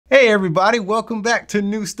Hey everybody, welcome back to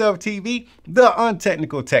New Stuff TV, the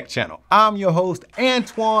untechnical tech channel. I'm your host,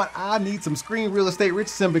 Antoine. I need some screen real estate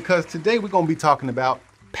Richardson because today we're gonna be talking about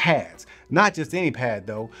pads. Not just any pad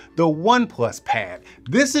though, the Oneplus Pad.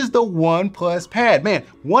 This is the Oneplus Pad. Man,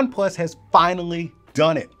 Oneplus has finally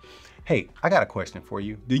done it. Hey, I got a question for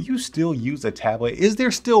you. Do you still use a tablet? Is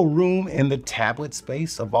there still room in the tablet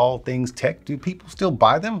space of all things tech? Do people still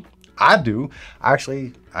buy them? I do. I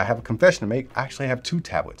have a confession to make. I actually have 2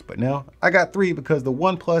 tablets, but now I got 3 because the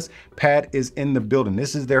Oneplus Pad is in the building.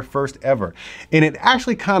 This is their first ever. And it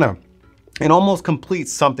actually it almost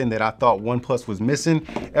completes something that I thought OnePlus was missing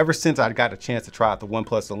ever since I got a chance to try out the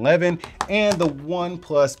OnePlus 11 and the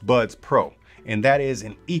OnePlus Buds Pro. And that is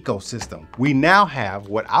an ecosystem. We now have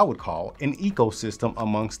what I would call an ecosystem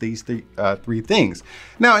amongst these three things.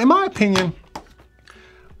 Now, in my opinion,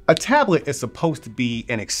 a tablet is supposed to be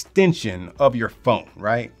an extension of your phone,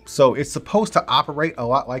 right? So it's supposed to operate a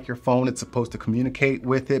lot like your phone. It's supposed to communicate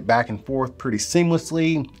with it back and forth pretty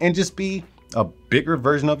seamlessly and just be a bigger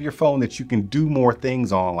version of your phone that you can do more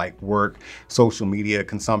things on, like work, social media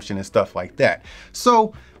consumption, and stuff like that.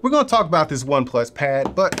 So we're gonna talk about this OnePlus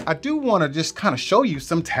Pad, but I do wanna just kind of show you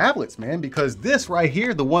some tablets, man, because this right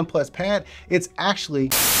here, the OnePlus Pad, it's actually,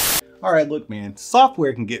 all right, look, man,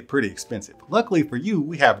 software can get pretty expensive. Luckily for you,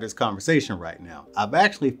 we have this conversation right now. I've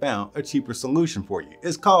actually found a cheaper solution for you.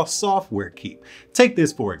 It's called Software Keep. Take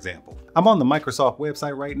this for example. I'm on the Microsoft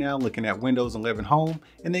website right now looking at Windows 11 Home,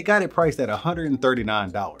 and they got it priced at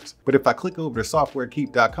 $139. But if I click over to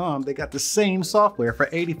softwarekeep.com, they got the same software for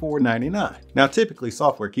 $84.99. Now, typically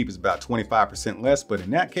Software Keep is about 25% less, but in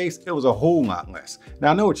that case, it was a whole lot less.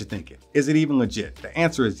 Now, I know what you're thinking. Is it even legit? The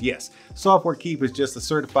answer is yes. Software Keep is just a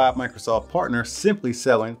certified Microsoft partner simply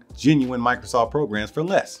selling genuine Microsoft programs for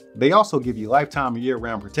less. They also give you lifetime or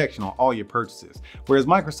year-round protection on all your purchases, whereas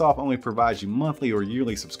Microsoft only provides you monthly or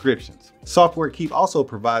yearly subscriptions. Software Keep also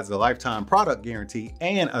provides a lifetime product guarantee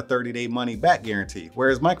and a 30-day money-back guarantee,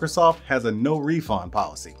 whereas Microsoft has a no refund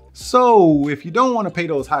policy. So if you don't want to pay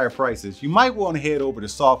those higher prices, you might want to head over to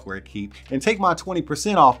Software Keep and take my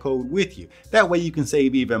 20% off code with you. That way you can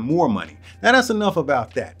save even more money. Now that's enough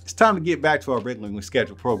about that. It's time to get back to our regularly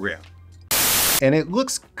scheduled program. And it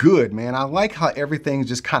looks good, man. I like how everything's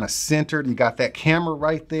just kind of centered. You got that camera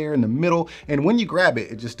right there in the middle. And when you grab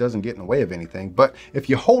it, it just doesn't get in the way of anything. But if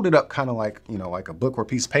you hold it up kind of like, like a book or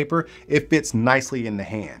piece of paper, it fits nicely in the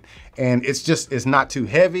hand. And it's not too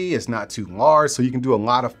heavy, it's not too large, so you can do a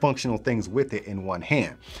lot of functional things with it in one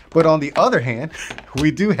hand. But on the other hand, we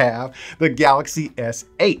do have the Galaxy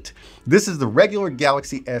S8. This is the regular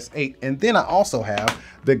Galaxy S8, and then I also have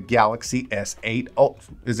the Galaxy S8,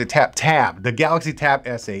 the Galaxy Tab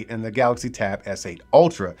S8 and the Galaxy Tab S8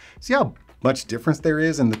 Ultra. See how much difference there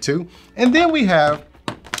is in the two? And then we have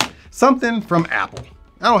something from Apple.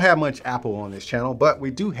 I don't have much Apple on this channel, but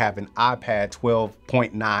we do have an iPad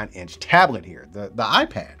 12.9-inch tablet here, the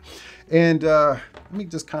iPad. And let me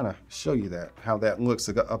just kind of show you how that looks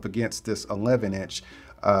up against this 11-inch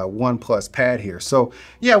OnePlus Pad here. So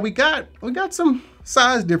yeah, we got some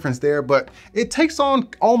size difference there, but it takes on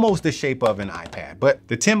almost the shape of an iPad. But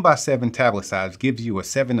the 10:7 tablet size gives you a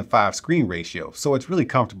 7:5 screen ratio, so it's really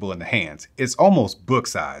comfortable in the hands. It's almost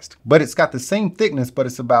book-sized, but it's got the same thickness, but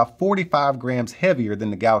it's about 45 grams heavier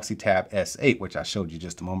than the Galaxy Tab S8, which I showed you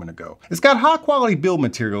just a moment ago. It's got high-quality build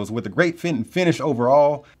materials with a great fit and finish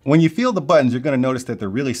overall. When you feel the buttons, you're going to notice that they're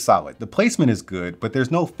really solid. The placement is good, but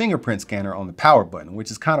there's no fingerprint scanner on the power button,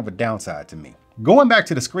 which is kind of a downside to me. Going back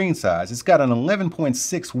to the screen size, it's got an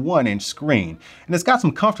 11.61-inch screen, and it's got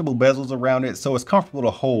some comfortable bezels around it, so it's comfortable to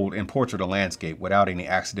hold and portrait a landscape without any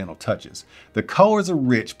accidental touches. The colors are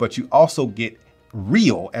rich, but you also get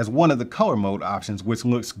real as one of the color mode options, which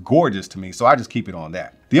looks gorgeous to me, so I just keep it on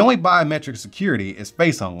that. The only biometric security is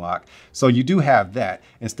face unlock, so you do have that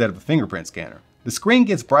instead of a fingerprint scanner. The screen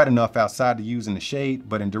gets bright enough outside to use in the shade,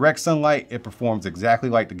 but in direct sunlight, it performs exactly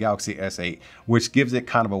like the Galaxy S8, which gives it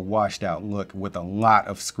kind of a washed out look with a lot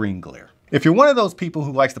of screen glare. If you're one of those people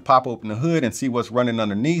who likes to pop open the hood and see what's running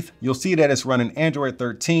underneath, you'll see that it's running Android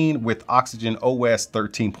 13 with Oxygen OS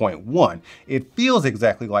 13.1. It feels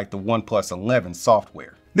exactly like the OnePlus 11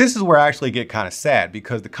 software. This is where I actually get kind of sad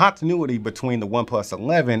because the continuity between the OnePlus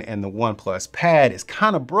 11 and the OnePlus Pad is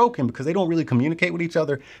kind of broken because they don't really communicate with each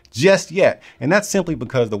other just yet. And that's simply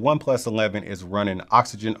because the OnePlus 11 is running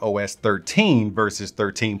Oxygen OS 13 versus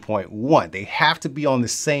 13.1. They have to be on the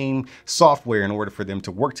same software in order for them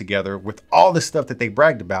to work together with all the stuff that they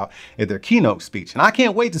bragged about in their keynote speech. And I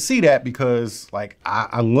can't wait to see that because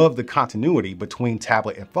I love the continuity between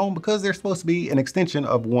tablet and phone because they're supposed to be an extension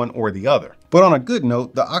of one or the other. But on a good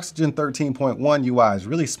note, the Oxygen 13.1 UI is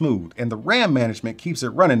really smooth, and the RAM management keeps it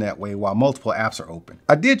running that way while multiple apps are open.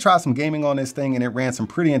 I did try some gaming on this thing and it ran some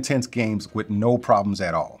pretty intense games with no problems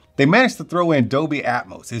at all. They managed to throw in Dolby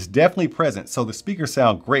Atmos. It's definitely present, so the speakers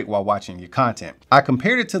sound great while watching your content. I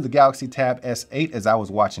compared it to the Galaxy Tab S8 as I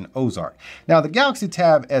was watching Ozark. Now, the Galaxy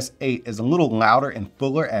Tab S8 is a little louder and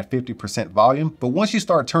fuller at 50% volume, but once you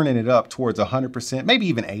start turning it up towards 100%, maybe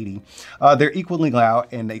even 80, they're equally loud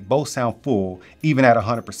and they both sound full, even at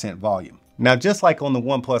 100% volume. Now, just like on the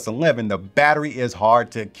OnePlus 11, the battery is hard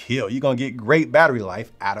to kill. You're gonna get great battery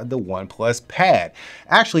life out of the OnePlus Pad.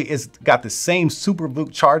 Actually, it's got the same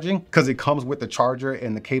SuperVOOC charging because it comes with the charger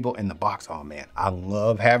and the cable in the box. Oh man, I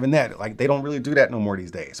love having that. Like, they don't really do that no more these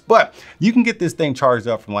days. But you can get this thing charged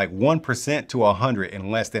up from like 1% to 100 in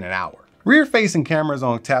less than an hour. Rear-facing cameras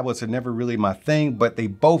on tablets are never really my thing, but they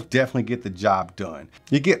both definitely get the job done.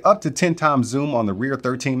 You get up to 10 times zoom on the rear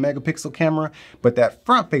 13 megapixel camera, but that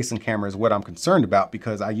front-facing camera is what I'm concerned about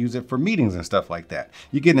because I use it for meetings and stuff like that.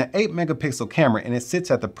 You get an 8 megapixel camera and it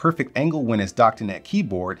sits at the perfect angle when it's docked in that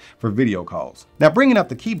keyboard for video calls. Now, bringing up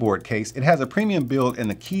the keyboard case, it has a premium build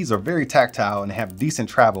and the keys are very tactile and have decent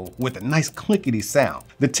travel with a nice clickety sound.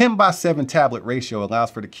 The 10:7 tablet ratio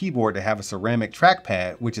allows for the keyboard to have a ceramic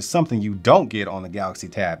trackpad, which is something you don't get on the Galaxy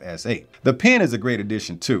Tab S8. The pen is a great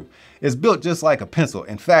addition too. It's built just like a pencil.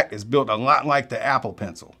 In fact, it's built a lot like the Apple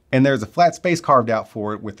Pencil. And there's a flat space carved out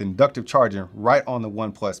for it with inductive charging right on the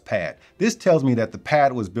OnePlus Pad. This tells me that the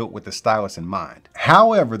pad was built with the stylus in mind.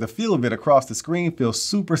 However, the feel of it across the screen feels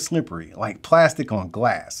super slippery, like plastic on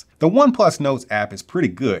glass. The OnePlus Notes app is pretty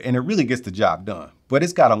good and it really gets the job done. But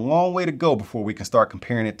it's got a long way to go before we can start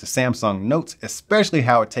comparing it to Samsung Notes, especially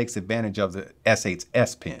how it takes advantage of the S8's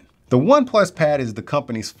S Pen. The OnePlus Pad is the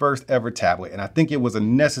company's first ever tablet, and I think it was a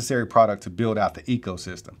necessary product to build out the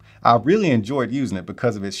ecosystem. I really enjoyed using it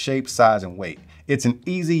because of its shape, size, and weight. It's an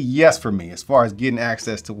easy yes for me as far as getting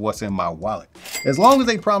access to what's in my wallet. As long as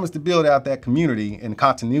they promise to build out that community and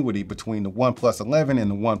continuity between the OnePlus 11 and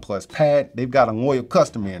the OnePlus Pad, they've got a loyal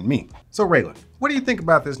customer in me. So Raylan, what do you think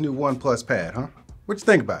about this new OnePlus Pad, huh? What you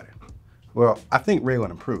think about it? Well, I think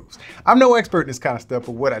Raylan approves. I'm no expert in this kind of stuff,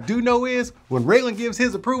 but what I do know is when Raylan gives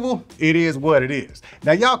his approval, it is what it is.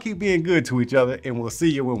 Now y'all keep being good to each other and we'll see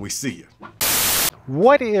you when we see you.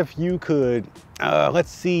 What if you could,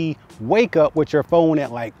 wake up with your phone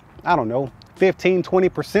at like, I don't know, 15,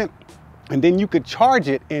 20%, and then you could charge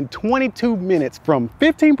it in 22 minutes from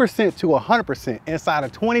 15% to 100% inside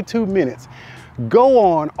of 22 minutes. Go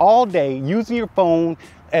on all day using your phone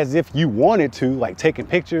as if you wanted to, like taking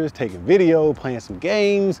pictures, taking video, playing some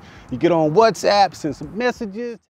games. You get on WhatsApp, send some messages.